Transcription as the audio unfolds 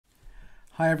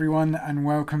Hi everyone, and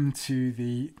welcome to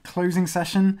the closing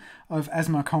session of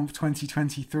ESMARConf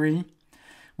 2023.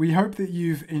 We hope that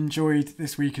you've enjoyed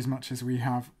this week as much as we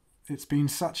have. It's been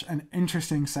such an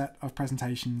interesting set of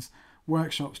presentations,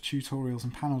 workshops, tutorials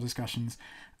and panel discussions,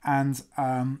 and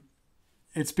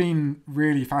it's been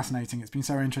really fascinating. It's been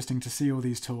so interesting to see all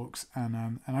these talks,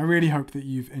 and I really hope that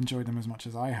you've enjoyed them as much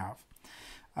as I have.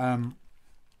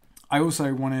 I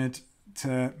also wanted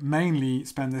to mainly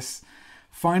spend this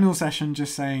final session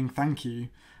just saying thank you.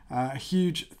 A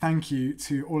huge thank you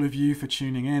to all of you for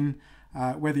tuning in,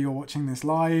 whether you're watching this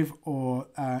live or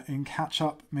in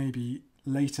catch-up maybe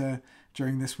later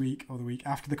during this week or the week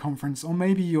after the conference, or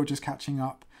maybe you're just catching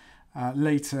up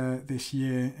later this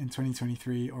year in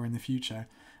 2023 or in the future.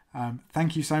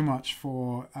 Thank you so much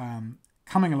for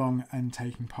coming along and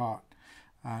taking part.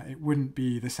 It wouldn't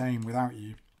be the same without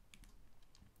you.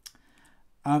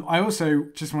 I also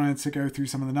just wanted to go through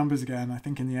some of the numbers again. I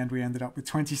think in the end we ended up with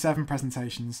 27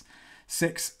 presentations,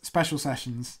 6 special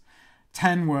sessions,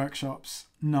 10 workshops,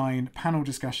 9 panel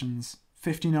discussions,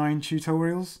 59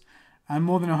 tutorials, and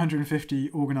more than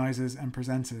 150 organisers and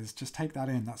presenters. Just take that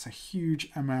in. That's a huge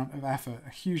amount of effort,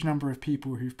 a huge number of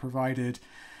people who've provided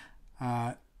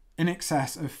in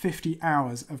excess of 50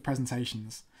 hours of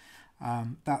presentations.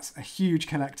 That's a huge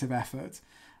collective effort,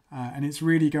 and it's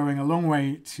really going a long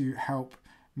way to help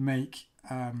make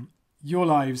your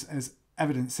lives as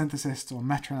evidence synthesists or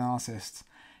meta-analysts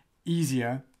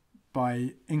easier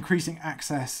by increasing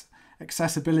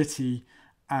accessibility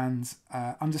and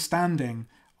understanding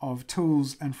of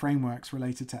tools and frameworks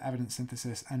related to evidence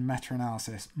synthesis and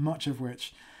meta-analysis, much of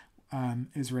which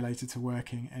is related to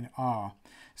working in R.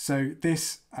 So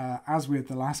this, as with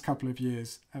the last couple of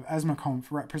years of ESMARConf,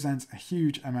 represents a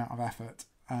huge amount of effort.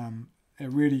 It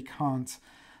really can't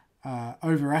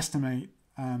overestimate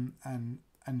and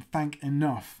thank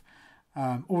enough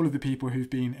all of the people who've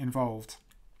been involved.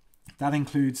 That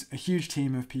includes a huge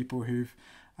team of people who've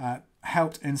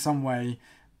helped in some way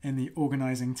in the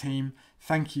organising team.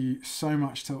 Thank you so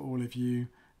much to all of you.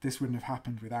 This wouldn't have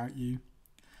happened without you.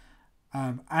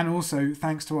 And also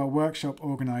thanks to our workshop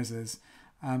organisers.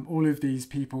 All of these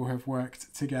people have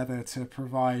worked together to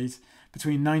provide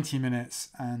between 90 minutes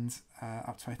and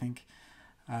up to, I think,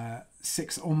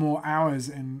 6 or more hours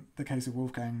in the case of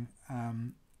Wolfgang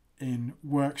in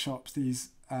workshops.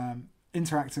 These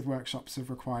interactive workshops have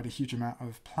required a huge amount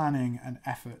of planning and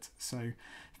effort. So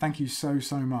thank you so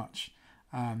much.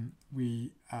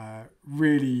 We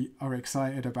really are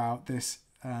excited about this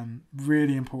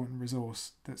really important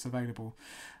resource that's available.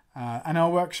 And our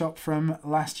workshop from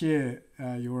last year,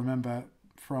 you'll remember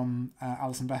from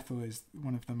Alison Bethel, is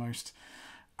one of the most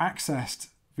accessed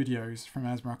videos from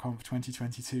ESMARConf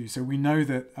 2022. So we know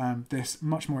that this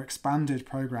much more expanded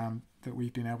program that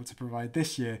we've been able to provide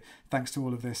this year, thanks to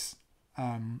all of this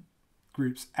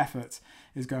group's effort,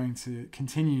 is going to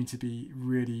continue to be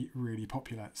really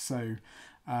popular. So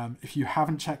if you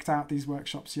haven't checked out these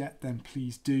workshops yet, then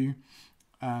please do.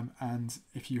 And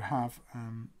if you have,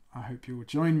 I hope you'll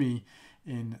join me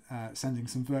in sending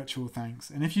some virtual thanks.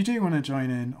 And if you do want to join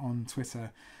in on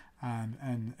Twitter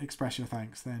and express your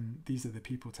thanks, then these are the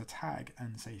people to tag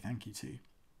and say thank you to.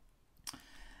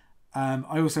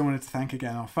 I also wanted to thank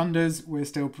again our funders. We're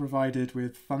still provided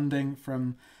with funding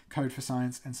from Code for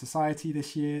Science and Society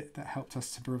this year that helped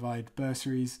us to provide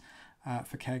bursaries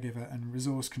for caregiver and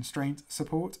resource constraint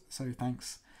support. So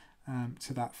thanks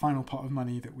to that final pot of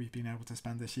money that we've been able to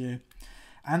spend this year.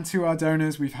 And to our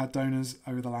donors, we've had donors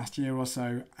over the last year or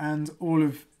so, and all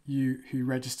of you who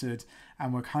registered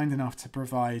and were kind enough to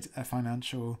provide a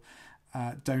financial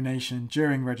donation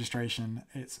during registration.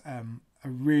 It's a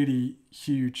really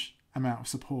huge amount of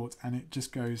support, and it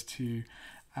just goes to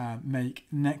make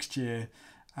next year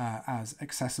as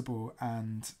accessible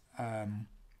and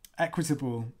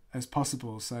equitable as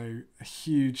possible. So a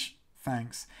huge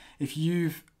thanks. If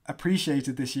you've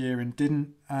appreciated this year and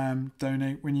didn't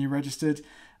donate when you registered,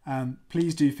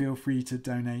 please do feel free to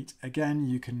donate again.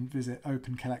 You can visit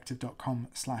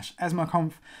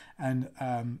opencollective.com/ESMARConf and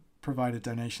provide a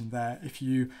donation there. If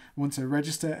you want to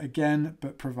register again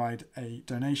but provide a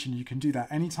donation, you can do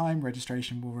that anytime.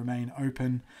 Registration will remain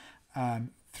open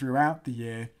throughout the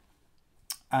year,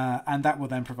 and that will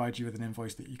then provide you with an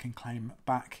invoice that you can claim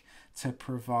back to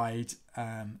provide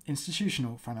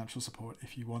institutional financial support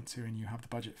if you want to and you have the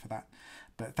budget for that.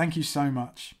 But thank you so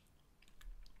much.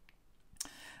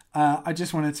 I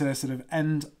just wanted to sort of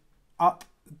end up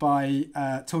by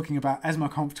talking about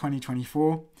ESMARConf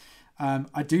 2024.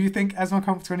 I do think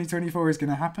ESMARConf 2024 is going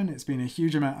to happen. It's been a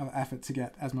huge amount of effort to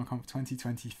get ESMARConf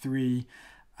 2023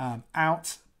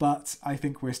 out, but I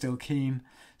think we're still keen.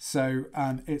 So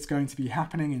it's going to be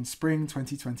happening in spring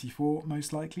 2024,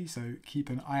 most likely. So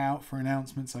keep an eye out for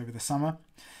announcements over the summer,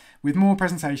 with more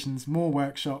presentations, more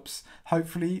workshops,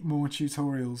 hopefully more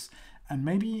tutorials, and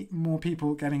maybe more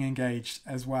people getting engaged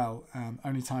as well.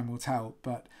 Only time will tell.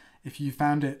 But if you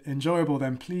found it enjoyable,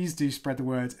 then please do spread the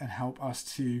word and help us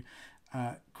to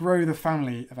grow the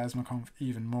family of ESMARConf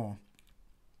even more.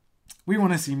 We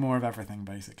want to see more of everything,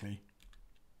 basically.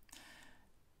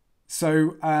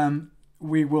 So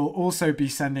we will also be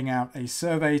sending out a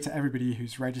survey to everybody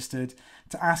who's registered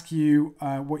to ask you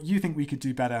what you think we could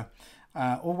do better,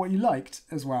 or what you liked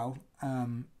as well,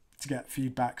 to get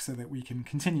feedback so that we can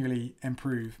continually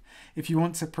improve. If you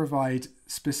want to provide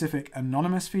specific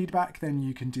anonymous feedback, then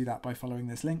you can do that by following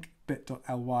this link,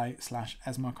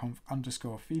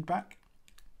 bit.ly/ESMARConf_feedback.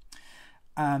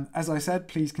 As I said,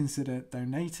 please consider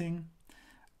donating.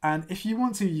 And if you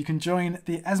want to, you can join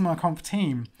the ESMARConf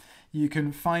team. You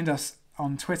can find us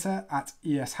on Twitter at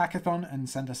ESHackathon and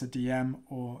send us a DM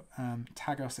or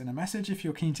tag us in a message if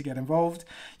you're keen to get involved.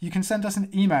 You can send us an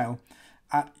email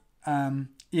at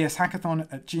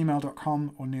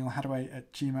ESHackathon@gmail.com or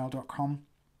nealhaddaway@gmail.com.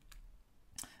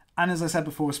 And as I said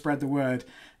before, spread the word.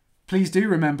 Please do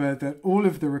remember that all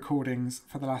of the recordings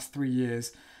for the last 3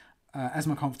 years,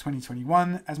 ESMARConf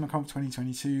 2021, ESMARConf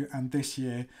 2022, and this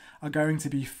year, are going to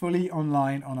be fully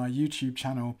online on our YouTube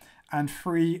channel and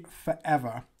free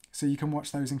forever. So you can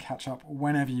watch those and catch up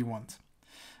whenever you want.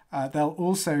 They'll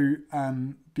also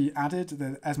be added,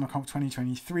 the ESMARConf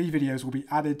 2023 videos will be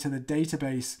added to the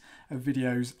database of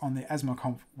videos on the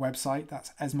ESMARConf website,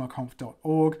 that's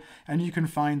esmarconf.org, and you can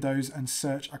find those and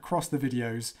search across the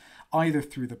videos either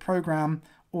through the program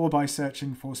or by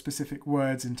searching for specific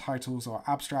words in titles or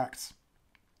abstracts.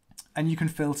 And you can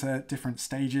filter different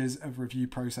stages of review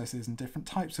processes and different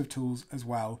types of tools as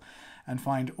well, and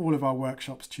find all of our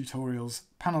workshops, tutorials,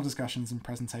 panel discussions and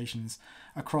presentations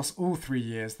across all 3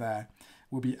 years there.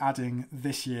 We'll be adding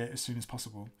this year as soon as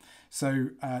possible. So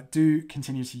do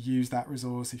continue to use that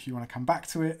resource if you want to come back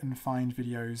to it and find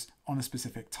videos on a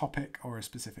specific topic or a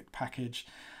specific package,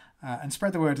 and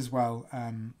spread the word as well.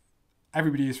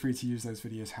 Everybody is free to use those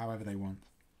videos however they want.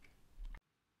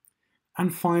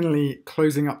 And finally,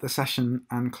 closing up the session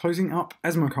and closing up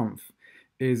ESMARConf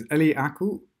is Elie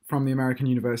Akl from the American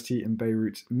University in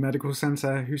Beirut Medical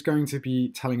Center, who's going to be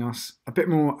telling us a bit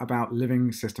more about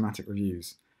living systematic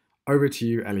reviews. Over to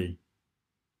you, Elie.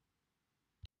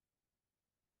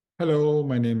 Hello,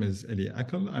 my name is Elie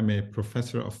Akl. I'm a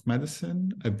professor of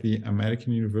medicine at the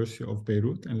American University of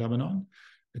Beirut in Lebanon.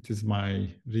 It is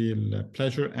my real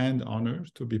pleasure and honor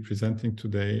to be presenting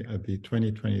today at the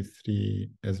 2023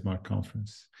 ESMARC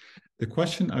conference. The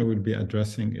question I will be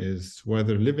addressing is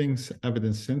whether living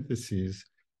evidence syntheses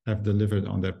have delivered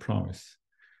on their promise.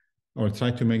 I will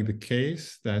try to make the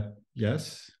case that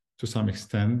yes, to some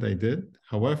extent they did.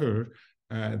 However,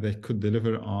 they could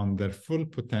deliver on their full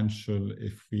potential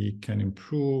if we can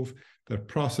improve their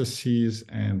processes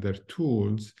and their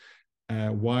tools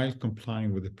while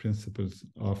complying with the principles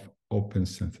of open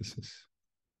synthesis.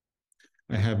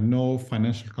 I have no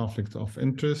financial conflict of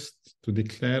interest to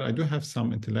declare. I do have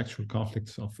some intellectual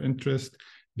conflicts of interest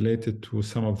related to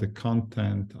some of the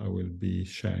content I will be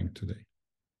sharing today.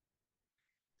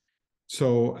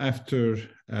 So after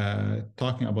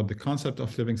talking about the concept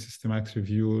of living systematic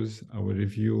reviews, I will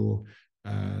review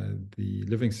the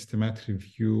living systematic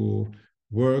review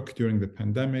work during the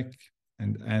pandemic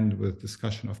and end with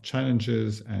discussion of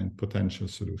challenges and potential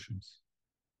solutions.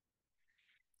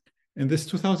 In this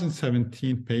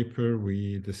 2017 paper,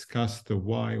 we discussed the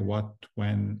why, what,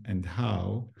 when, and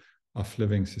how of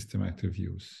living systematic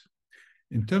reviews.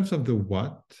 In terms of the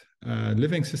what,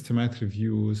 living systematic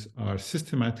reviews are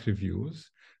systematic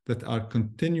reviews that are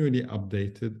continually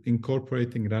updated,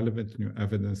 incorporating relevant new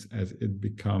evidence as it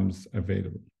becomes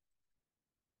available.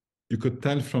 You could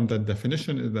tell from that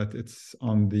definition that it's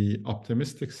on the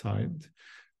optimistic side,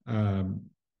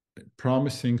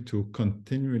 promising to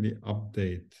continually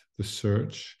update the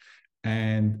search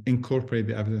and incorporate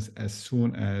the evidence as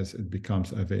soon as it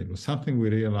becomes available. Something we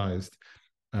realized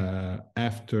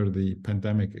after the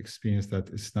pandemic experience that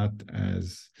it's not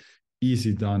as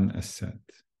easy done as said.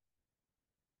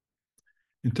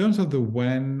 In terms of the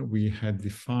when, we had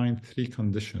defined 3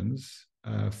 conditions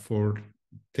for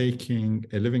taking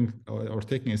a living or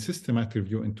taking a systematic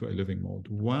review into a living mode.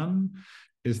 One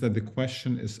is that the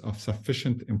question is of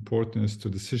sufficient importance to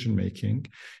decision making,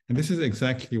 and this is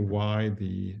exactly why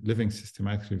the living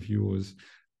systematic reviews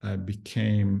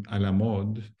became à la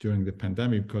mode during the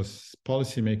pandemic, because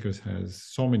policymakers has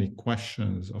so many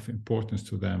questions of importance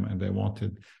to them and they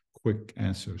wanted quick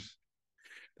answers.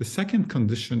 The second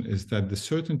condition is that the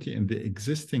certainty in the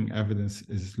existing evidence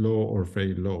is low or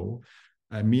very low,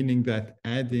 meaning that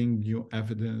adding new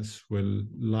evidence will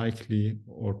likely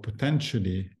or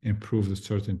potentially improve the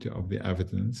certainty of the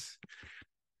evidence.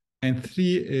 And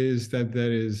three is that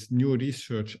there is new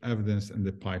research evidence in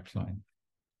the pipeline.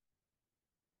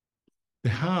 The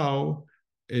how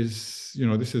is,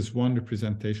 this is one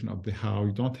representation of the how.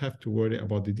 You don't have to worry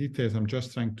about the details. I'm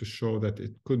just trying to show that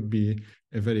it could be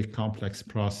a very complex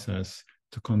process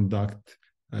to conduct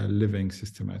living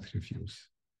systematic reviews.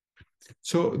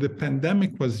 So the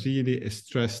pandemic was really a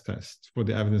stress test for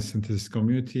the evidence synthesis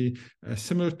community,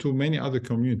 similar to many other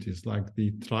communities like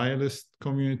the trialist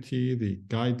community, the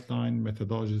guideline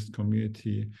methodologist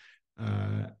community,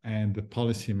 and the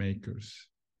policymakers.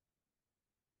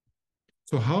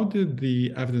 So how did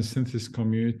the evidence synthesis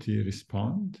community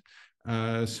respond?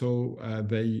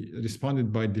 They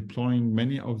responded by deploying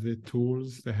many of the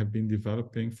tools they have been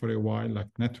developing for a while, like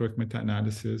network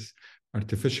meta-analysis,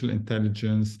 artificial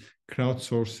intelligence,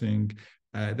 crowdsourcing.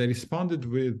 They responded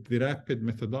with the rapid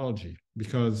methodology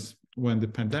because when the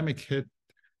pandemic hit,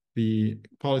 the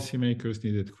policymakers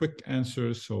needed quick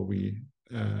answers. So we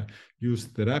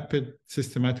used the rapid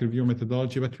systematic review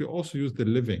methodology, but we also used the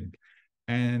living.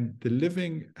 And the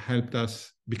living helped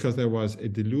us because there was a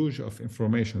deluge of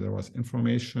information. There was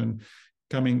information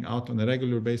coming out on a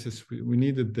regular basis. We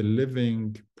needed the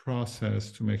living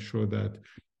process to make sure that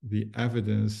the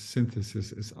evidence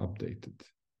synthesis is updated.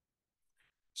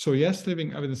 So yes,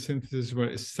 living evidence synthesis were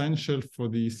essential for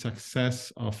the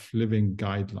success of living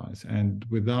guidelines. And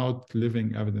without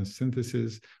living evidence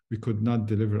synthesis, we could not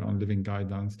deliver on living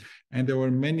guidelines. And there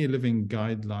were many living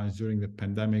guidelines during the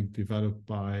pandemic developed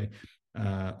by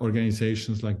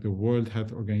organizations like the World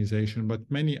Health Organization, but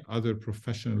many other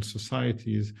professional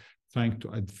societies trying to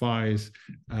advise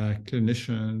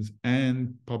clinicians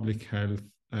and public health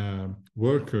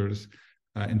workers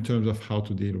in terms of how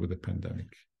to deal with the pandemic.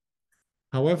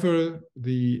 However,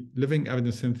 the living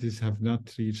evidence synthesis have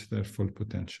not reached their full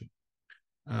potential.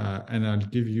 And I'll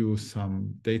give you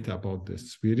some data about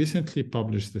this. We recently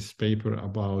published this paper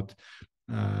about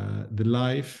the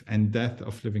life and death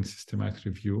of living systematic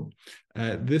review.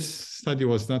 This study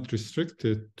was not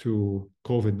restricted to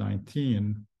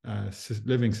COVID-19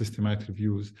 living systematic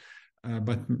reviews,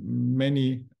 but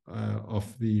many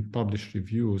of the published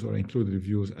reviews or included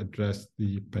reviews addressed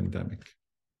the pandemic.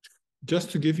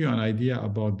 Just to give you an idea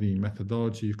about the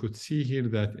methodology, you could see here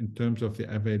that in terms of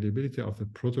the availability of the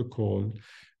protocol,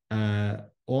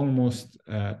 almost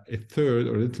a third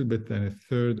or a little bit than a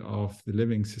third of the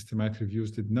living systematic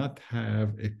reviews did not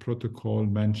have a protocol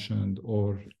mentioned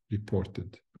or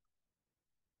reported.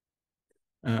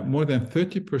 More than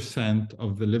 30%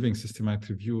 of the living systematic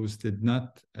reviews did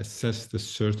not assess the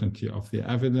certainty of the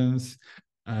evidence.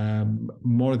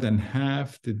 More than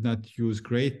half did not use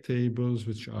grade tables,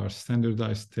 which are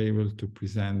standardized tables to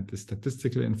present the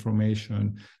statistical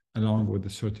information along with the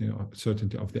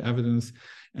certainty of the evidence,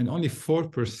 and only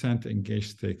 4%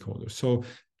 engaged stakeholders. So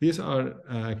these are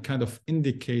kind of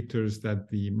indicators that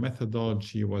the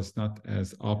methodology was not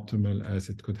as optimal as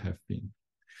it could have been.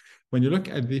 When you look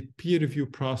at the peer review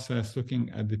process, looking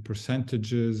at the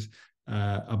percentages,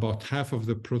 about half of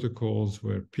the protocols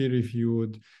were peer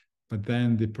reviewed, but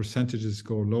then the percentages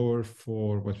go lower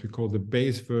for what we call the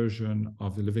base version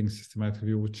of the living systematic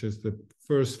review, which is the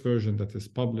first version that is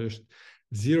published.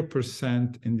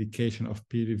 0% indication of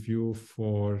peer review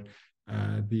for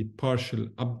the partial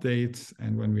updates.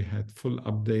 And when we had full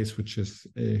updates, which is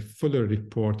a fuller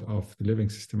report of the living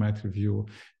systematic review,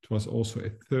 it was also a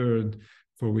third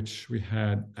for which we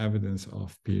had evidence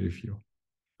of peer review.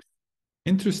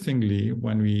 Interestingly,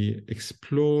 when we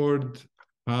explored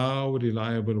how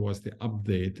reliable was the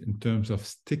update in terms of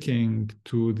sticking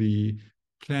to the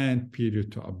planned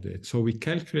period to update. So we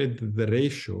calculated the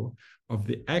ratio of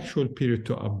the actual period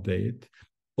to update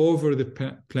over the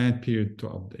planned period to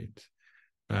update.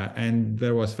 And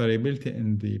there was variability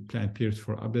in the planned periods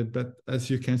for update, but as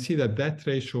you can see that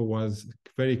ratio was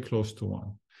very close to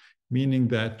 1, meaning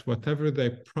that whatever they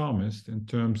promised in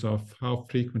terms of how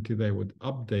frequently they would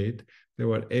update, they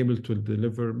were able to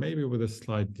deliver maybe with a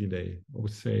slight delay. I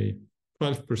would say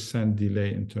 12%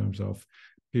 delay in terms of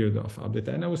period of update.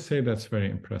 And I would say that's very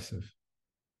impressive.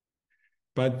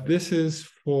 But this is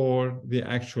for the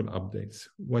actual updates.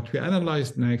 What we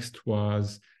analyzed next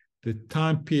was the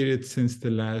time period since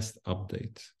the last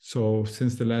update. So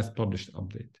since the last published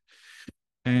update.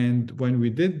 And when we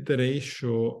did the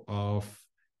ratio of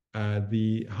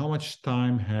how much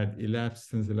time had elapsed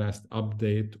since the last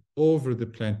update over the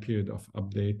planned period of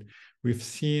update, we've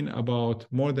seen about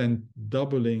more than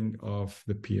doubling of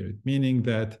the period, meaning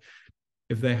that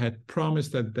if they had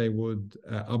promised that they would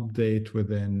update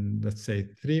within, let's say,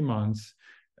 3 months,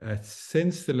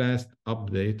 since the last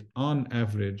update, on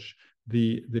average,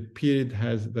 the period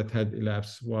that had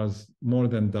elapsed was more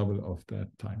than double of that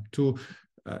time.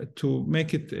 To make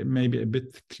it maybe a bit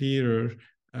clearer,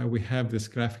 we have this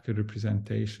graphical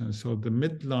representation. So the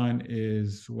midline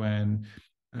is when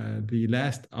the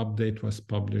last update was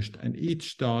published, and each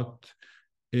dot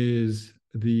is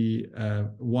the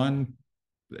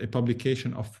a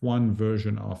publication of one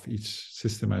version of each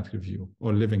systematic review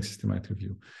or living systematic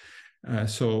review.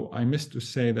 So I missed to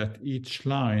say that each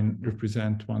line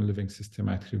represents one living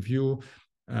systematic review.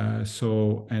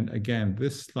 And again,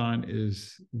 this line is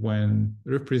when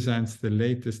represents the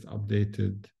latest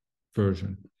updated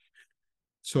version.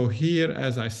 So here,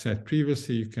 as I said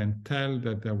previously, you can tell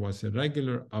that there was a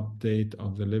regular update of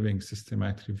the living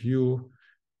systematic review.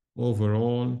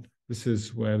 Overall, this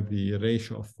is where the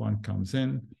ratio of 1 comes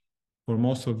in. For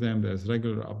most of them, there's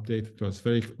regular update. It was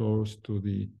very close to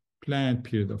the planned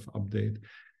period of update.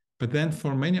 But then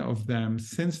for many of them,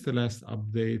 since the last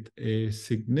update, a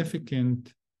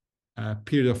significant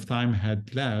period of time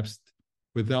had lapsed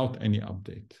without any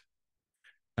update.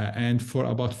 And for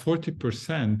about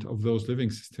 40% of those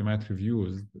living systematic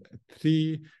reviews,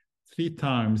 three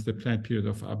times the planned period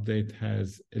of update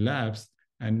has elapsed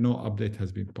and no update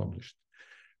has been published.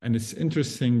 And it's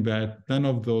interesting that none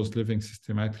of those living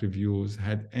systematic reviews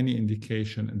had any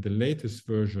indication in the latest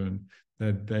version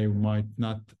that they might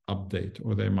not update,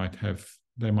 or they might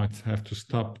have to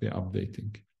stop the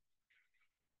updating.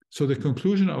 So the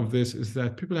conclusion of this is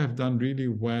that people have done really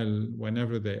well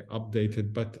whenever they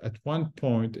updated, but at one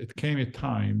point it came a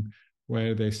time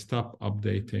where they stopped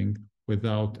updating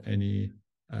without any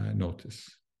notice.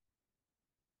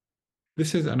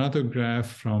 This is another graph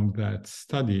from that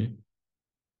study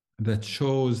that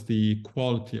shows the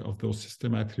quality of those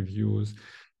systematic reviews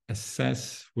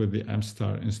assessed with the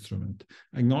MSTAR instrument,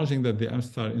 acknowledging that the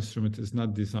MSTAR instrument is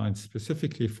not designed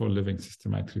specifically for living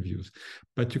systematic reviews.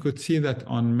 But you could see that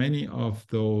on many of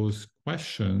those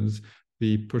questions,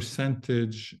 the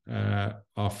percentage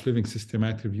of living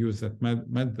systematic reviews that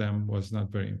met them was not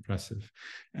very impressive.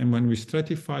 And when we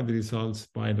stratified the results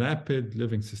by rapid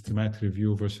living systematic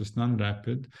review versus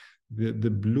non-rapid, the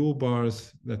blue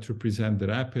bars that represent the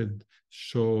rapid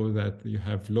show that you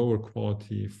have lower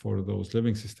quality for those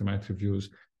living systematic reviews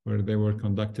where they were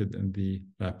conducted in the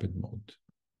rapid mode.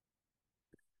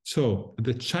 So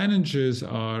the challenges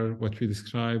are what we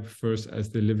describe first as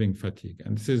the living fatigue.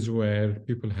 And this is where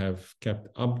people have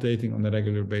kept updating on a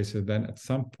regular basis. Then at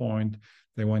some point,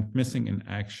 they went missing in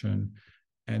action.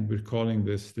 And we're calling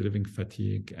this the living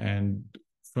fatigue. And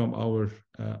from our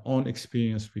own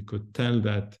experience, we could tell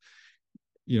that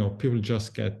people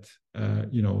just get,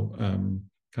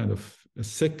 kind of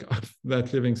sick of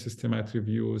that living systematic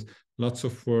reviews, lots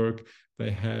of work.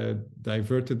 They had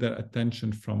diverted their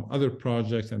attention from other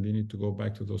projects and they need to go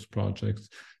back to those projects.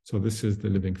 So this is the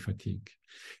living fatigue.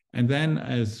 And then,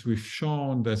 as we've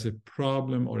shown, there's a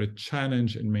problem or a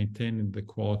challenge in maintaining the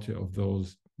quality of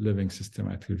those living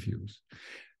systematic reviews.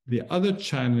 The other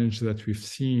challenge that we've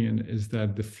seen is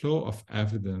that the flow of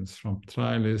evidence from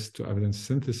trialists to evidence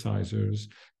synthesizers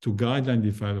to guideline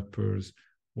developers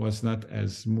was not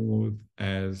as smooth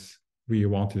as we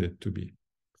wanted it to be.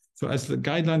 So as the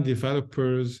guideline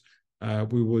developers,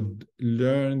 we would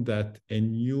learn that a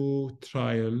new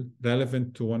trial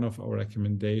relevant to one of our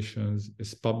recommendations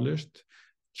is published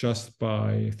just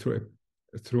through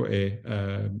a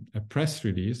press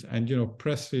release. And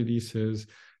press releases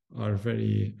are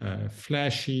very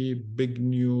flashy, big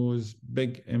news,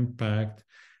 big impact.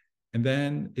 And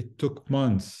then it took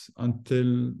months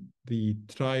until the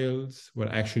trials were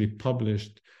actually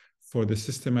published for the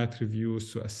systematic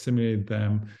reviews to assimilate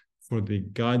them, for the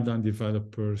guideline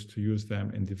developers to use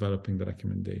them in developing the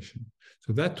recommendation.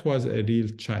 So that was a real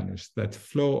challenge, that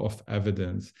flow of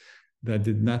evidence that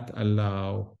did not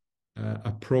allow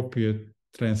appropriate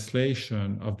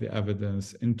translation of the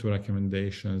evidence into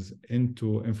recommendations,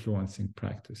 into influencing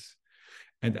practice.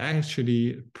 And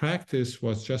actually, practice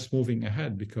was just moving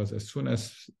ahead because as soon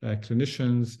as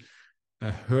clinicians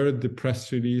heard the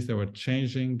press release, they were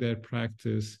changing their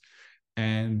practice,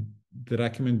 and the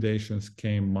recommendations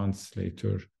came months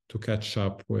later to catch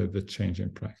up with the change in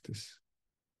practice.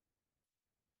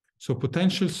 So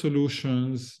potential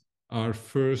solutions are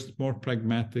first more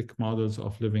pragmatic models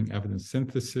of living evidence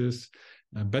synthesis,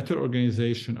 a better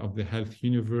organization of the health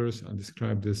universe. I'll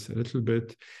describe this a little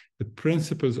bit. The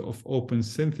principles of open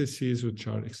syntheses, which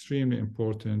are extremely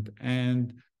important,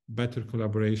 and better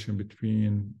collaboration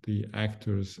between the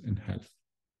actors in health.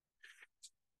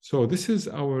 So this is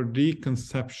our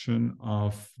reconception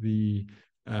of the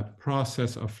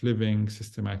process of living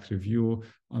systematic review.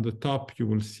 On the top, you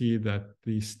will see that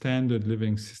the standard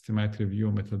living systematic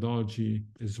review methodology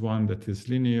is one that is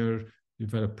linear. You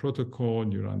develop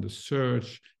protocol, you run the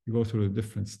search, you go through the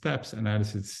different steps,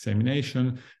 analysis,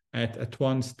 dissemination. At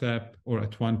one step or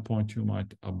at one point, you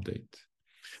might update.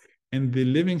 In the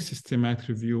living systematic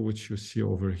review, which you see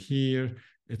over here,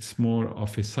 it's more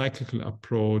of a cyclical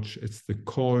approach. It's the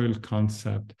coil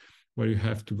concept where you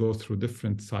have to go through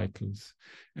different cycles.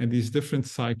 And these different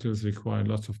cycles require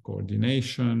lots of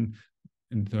coordination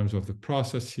in terms of the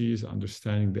processes,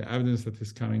 understanding the evidence that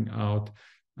is coming out,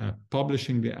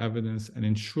 publishing the evidence, and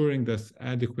ensuring there's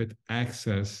adequate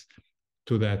access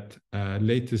to that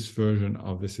latest version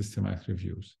of the systematic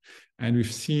reviews. And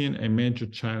we've seen a major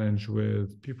challenge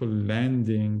with people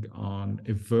landing on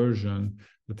a version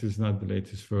that is not the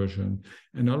latest version.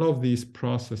 And all of these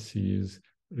processes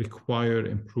require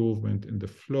improvement in the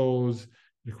flows,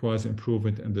 requires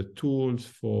improvement in the tools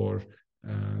for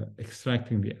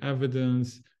extracting the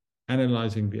evidence,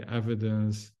 analyzing the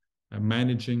evidence,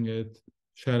 managing it,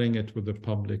 sharing it with the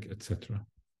public, etc.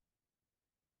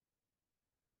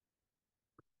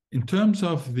 In terms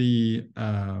of the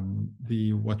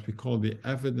what we call the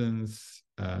evidence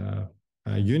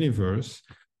universe,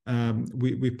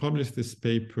 we published this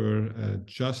paper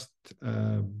just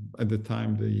at the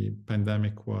time the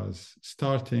pandemic was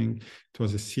starting. It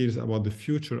was a series about the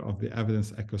future of the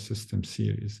evidence ecosystem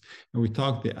series. And we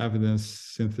talked the evidence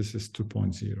synthesis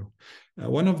 2.0.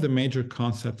 One of the major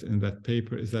concepts in that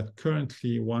paper is that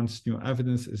currently, once new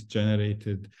evidence is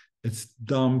generated, it's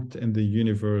dumped in the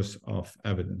universe of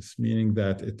evidence, meaning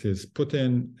that it is put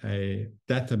in a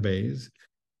database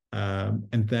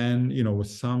and then, with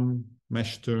some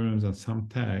mesh terms and some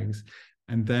tags.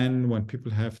 And then when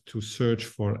people have to search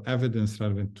for evidence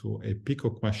relevant to a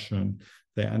PICO question,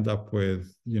 they end up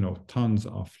with, tons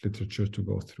of literature to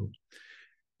go through.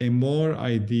 A more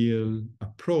ideal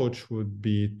approach would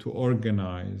be to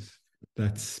organize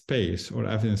that space or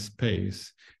evidence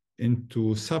space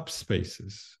into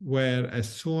subspaces, where as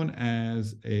soon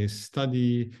as a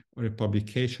study or a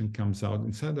publication comes out,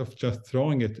 instead of just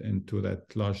throwing it into that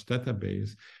large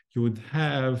database, you would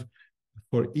have,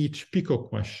 for each PICO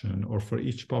question or for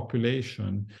each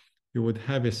population, you would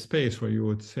have a space where you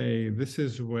would say, this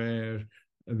is where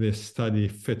this study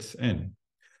fits in.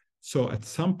 So at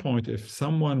some point, if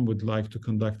someone would like to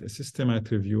conduct a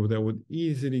systematic review, they would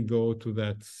easily go to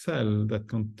that cell that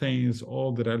contains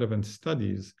all the relevant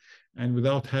studies. And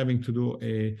without having to do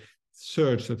a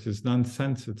search that is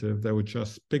non-sensitive, they would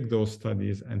just pick those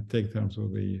studies and take them to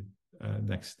the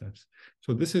next steps.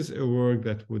 So this is a work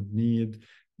that would need,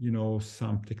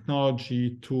 some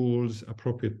technology, tools,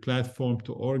 appropriate platform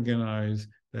to organize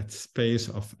that space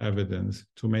of evidence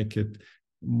to make it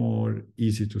more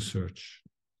easy to search.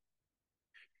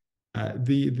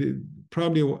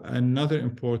 Probably another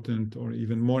important or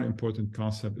even more important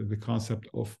concept is the concept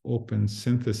of open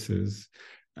synthesis,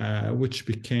 which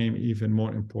became even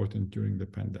more important during the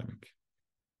pandemic.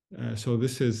 So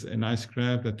this is a nice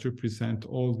graph that represents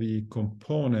all the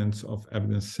components of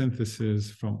evidence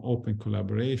synthesis, from open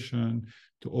collaboration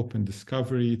to open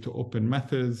discovery to open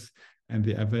methods, and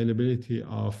the availability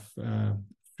of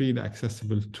freely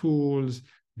accessible tools,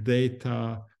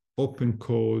 data, open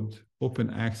code, open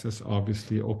access,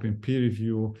 obviously, open peer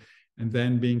review, and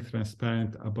then being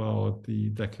transparent about the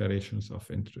declarations of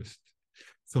interest.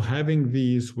 So having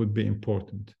these would be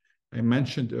important. I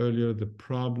mentioned earlier the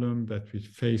problem that we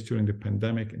faced during the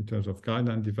pandemic in terms of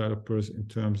guideline developers, in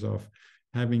terms of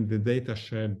having the data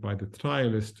shared by the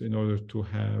trialist in order to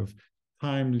have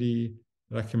timely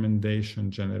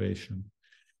recommendation generation.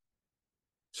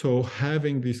 So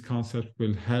having these concepts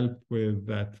will help with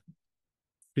that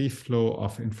free flow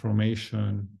of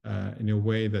information in a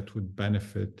way that would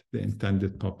benefit the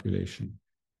intended population.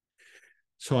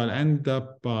 So I'll end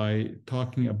up by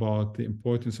talking about the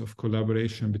importance of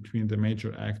collaboration between the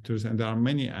major actors. And there are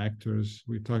many actors.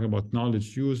 We talk about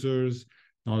knowledge users,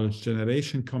 knowledge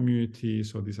generation community.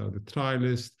 So these are the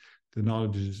trialists, the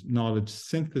knowledge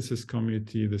synthesis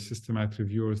community, the systematic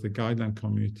reviewers, the guideline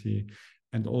community,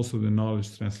 and also the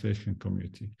knowledge translation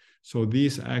community. So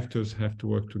these actors have to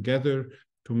work together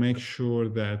to make sure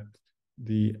that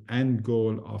the end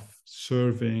goal of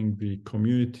serving the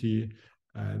community,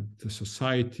 the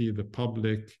society, the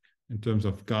public, in terms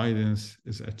of guidance,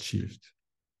 is achieved.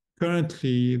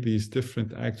 Currently, these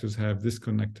different actors have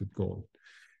disconnected goals,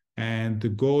 and the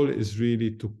goal is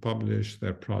really to publish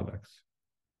their products.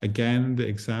 Again, the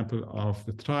example of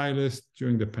the trialist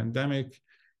during the pandemic,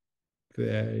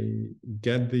 they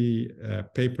get the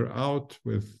paper out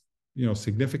with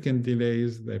significant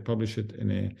delays. They publish it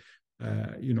in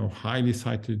a highly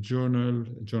cited journal,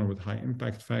 a journal with high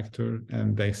impact factor,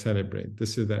 and they celebrate.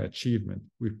 This is their achievement.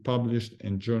 We published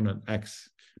in journal X,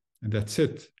 and that's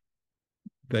it.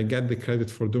 They get the credit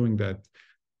for doing that.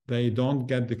 They don't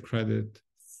get the credit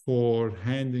for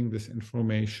handing this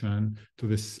information to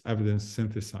this evidence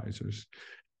synthesizers.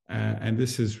 And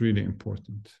this is really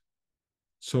important.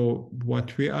 So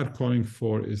what we are calling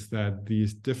for is that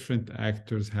these different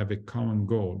actors have a common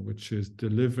goal, which is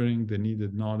delivering the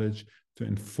needed knowledge to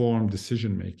inform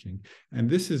decision-making. And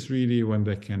this is really when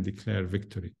they can declare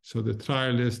victory. So the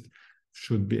trialist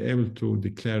should be able to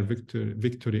declare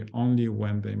victory only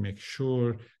when they make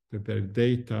sure that their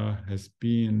data has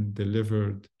been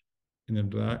delivered in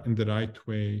the right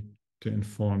way to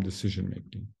inform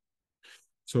decision-making.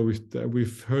 So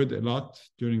we've heard a lot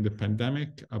during the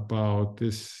pandemic about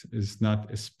this is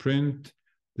not a sprint,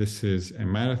 this is a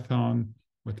marathon.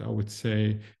 What I would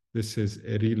say, this is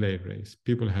a relay race.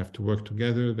 People have to work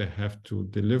together, they have to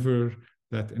deliver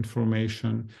that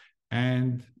information.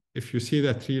 And if you see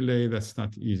that relay, that's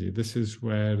not easy. This is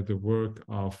where the work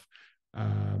of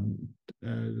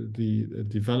the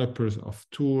developers of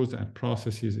tools and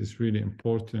processes is really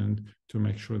important to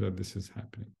make sure that this is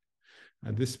happening.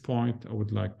 At this point, I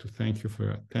would like to thank you for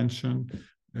your attention.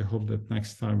 I hope that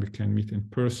next time we can meet in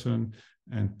person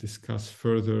and discuss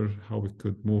further how we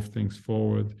could move things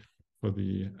forward for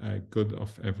the good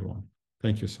of everyone.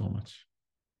 Thank you so much.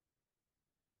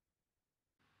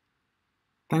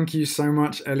 Thank you so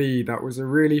much, Elie. That was a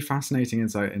really fascinating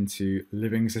insight into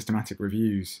living systematic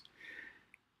reviews.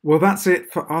 Well, that's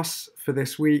it for us for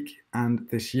this week and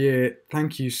this year.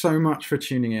 Thank you so much for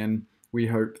tuning in. We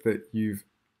hope that you've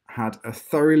had a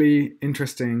thoroughly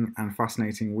interesting and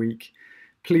fascinating week.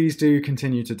 Please do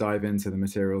continue to dive into the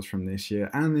materials from this year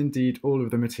and indeed all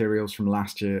of the materials from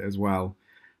last year as well.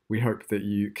 We hope that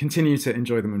you continue to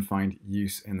enjoy them and find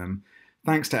use in them.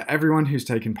 Thanks to everyone who's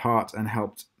taken part and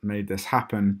helped made this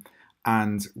happen.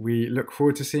 And we look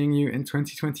forward to seeing you in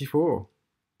 2024.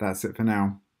 That's it for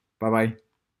now. Bye-bye.